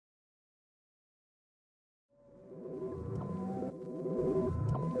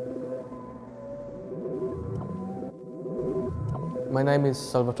My name is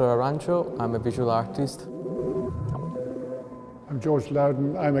Salvatore Arancio. I'm a visual artist. I'm George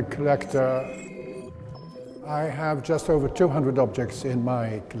Loudon. I'm a collector. I have just over 200 objects in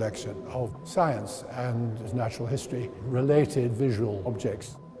my collection of science and natural history related visual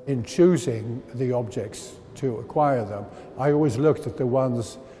objects. In choosing the objects to acquire them, I always looked at the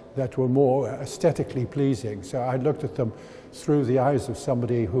ones that were more aesthetically pleasing. So I looked at them through the eyes of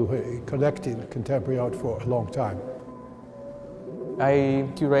somebody who collected contemporary art for a long time. I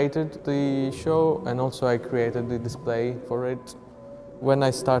curated the show and also I created the display for it. When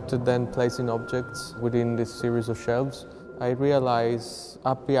I started then placing objects within this series of shelves, I realized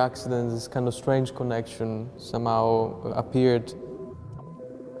happy accidents, this kind of strange connection somehow appeared.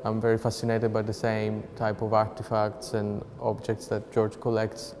 I'm very fascinated by the same type of artifacts and objects that George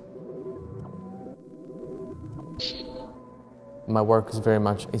collects. My work is very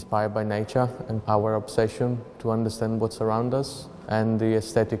much inspired by nature and our obsession to understand what's around us and the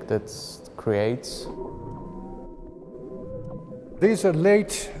aesthetic that creates. These are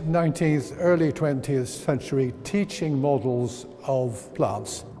late 19th, early 20th century teaching models of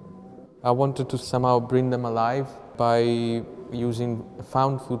plants. I wanted to somehow bring them alive by using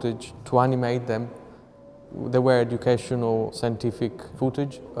found footage to animate them. They were educational, scientific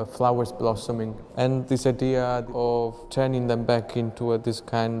footage of flowers blossoming. And this idea of turning them back into this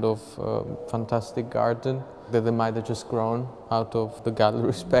kind of fantastic garden that they might have just grown out of the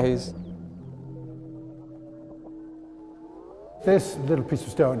gallery space. This little piece of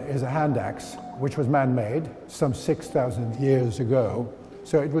stone is a hand axe, which was man-made some 6,000 years ago.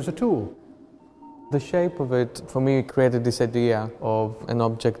 So it was a tool. The shape of it, for me, created this idea of an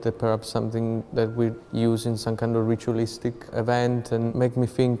object that perhaps something that we use in some kind of ritualistic event and make me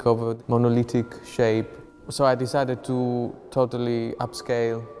think of a monolithic shape. So I decided to totally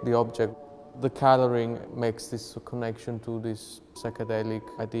upscale the object. The coloring makes this connection to this psychedelic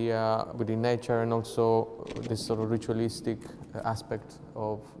idea within nature and also this sort of ritualistic aspect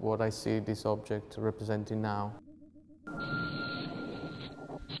of what I see this object representing now.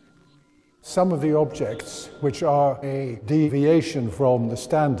 Some of the objects, which are a deviation from the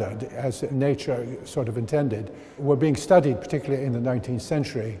standard as nature sort of intended, were being studied particularly in the 19th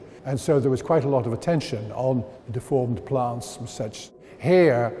century. And so there was quite a lot of attention on deformed plants and such.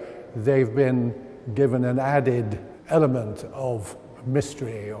 Here, they've been given an added element of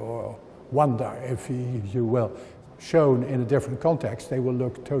mystery or wonder, if you will. Shown in a different context, they will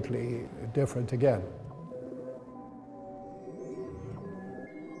look totally different again.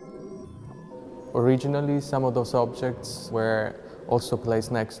 Originally, some of those objects were also placed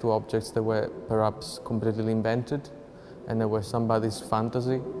next to objects that were perhaps completely invented and they were somebody's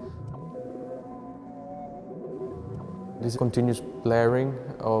fantasy. This continuous blurring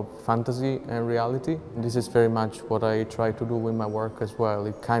of fantasy and reality. This is very much what I try to do with my work as well.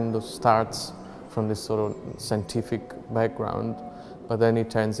 It kind of starts from this sort of scientific background, but then it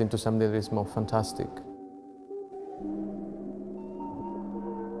turns into something that is more fantastic.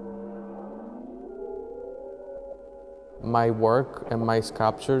 My work and my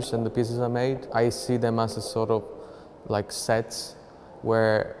sculptures and the pieces I made, I see them as a sort of like sets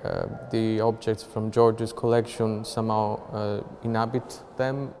where the objects from George's collection somehow inhabit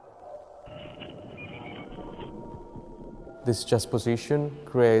them. This juxtaposition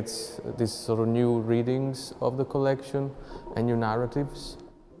creates these sort of new readings of the collection and new narratives.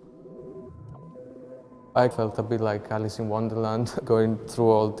 I felt a bit like Alice in Wonderland, going through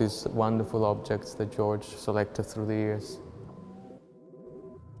all these wonderful objects that George selected through the years.